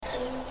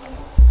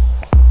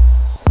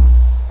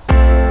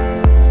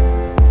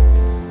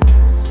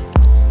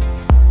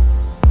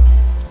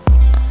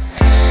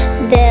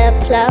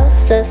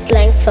Applaus ist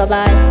längst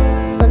vorbei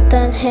und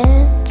dein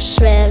Herz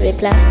schwer wie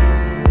Blei.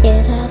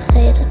 Jeder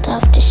redet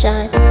auf dich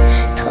ein,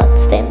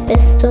 trotzdem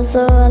bist du so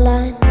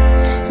allein.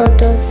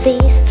 Und du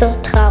siehst so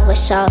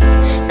traurig aus,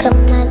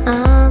 komm mein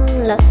Arm,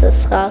 lass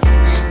es raus.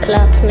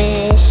 Glaub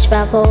mir, ich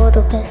war wo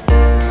du bist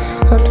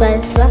und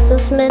weiß, was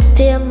es mit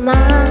dir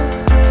macht.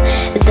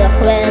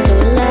 Doch wenn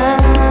du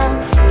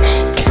lachst,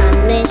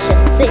 kann ich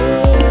es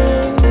sehen.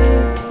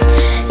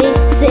 Ich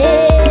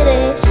seh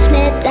dich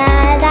mit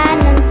all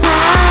deinen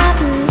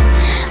Farben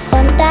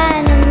und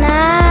deinen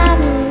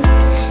Narben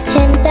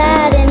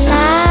hinter den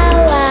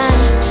Mauern.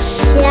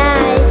 Ja,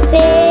 ich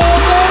seh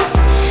dich,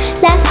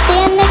 lass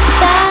dir nichts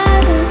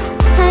sagen,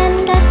 nein,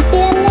 lass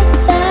dir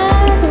nichts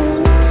sagen.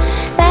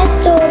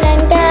 Weißt du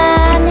denn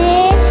gar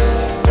nicht,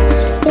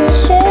 wie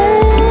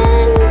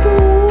schön du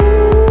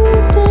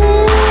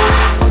bist?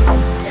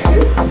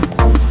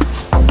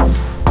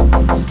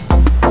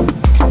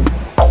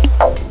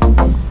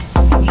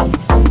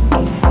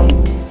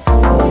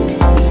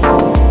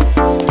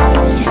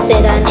 Ich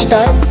seh deinen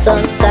Stolz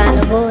und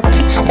deine Wut,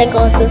 dein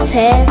großes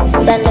Herz,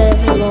 dein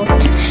Löwenmut.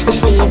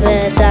 Ich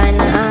liebe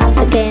deine Art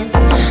zu gehen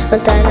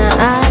und deine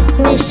Art,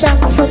 mich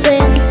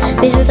anzusehen,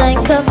 wie du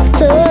deinen Kopf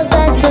zur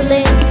Seite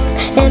lehnst,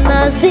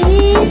 immer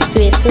siehst,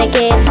 wie es mir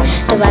geht.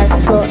 Du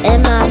weißt, wo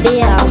immer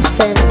wir auch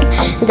sind,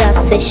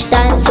 dass ich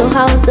dein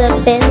Zuhause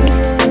bin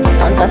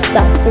und was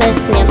das mit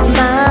mir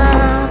macht.